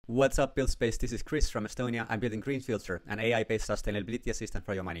What's up, buildspace? This is Chris from Estonia. I'm building GreenFilter, an AI-based sustainability assistant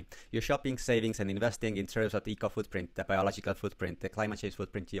for your money. Your shopping, savings, and investing in terms of the eco footprint, the biological footprint, the climate change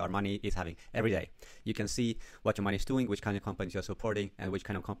footprint your money is having every day. You can see what your money is doing, which kind of companies you're supporting, and which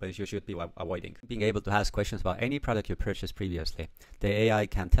kind of companies you should be avoiding. Being able to ask questions about any product you purchased previously. The AI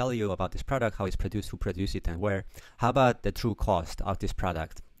can tell you about this product, how it's produced, who produced it, and where. How about the true cost of this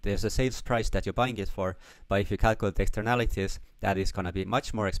product? There's a sales price that you're buying it for, but if you calculate the externalities, that is going to be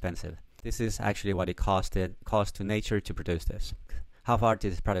much more expensive. This is actually what it cost to nature to produce this. How far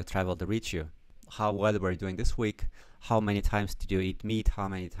did this product travel to reach you? How well were you doing this week? How many times did you eat meat? How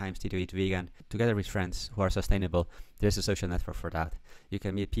many times did you eat vegan? Together with friends who are sustainable, there's a social network for that. You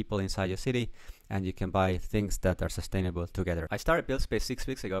can meet people inside your city and you can buy things that are sustainable together. I started buildspace 6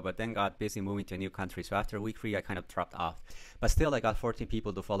 weeks ago, but then got busy moving to a new country. So after week 3, I kind of dropped off. But still, I got 14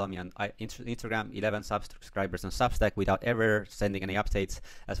 people to follow me on Instagram, 11 subscribers on Substack without ever sending any updates,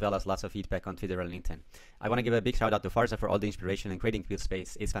 as well as lots of feedback on Twitter and LinkedIn. I want to give a big shout out to Farza for all the inspiration and creating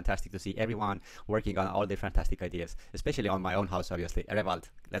buildspace. It's fantastic to see everyone working on all their fantastic ideas, especially on my own house, obviously. Revolt,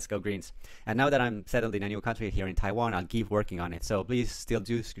 let's go Greens. And now that I'm settled in a new country here in Taiwan, I'll keep working on it. So please still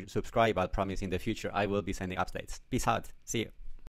do subscribe. I'll promise in the future I will be sending updates. Peace out. See you.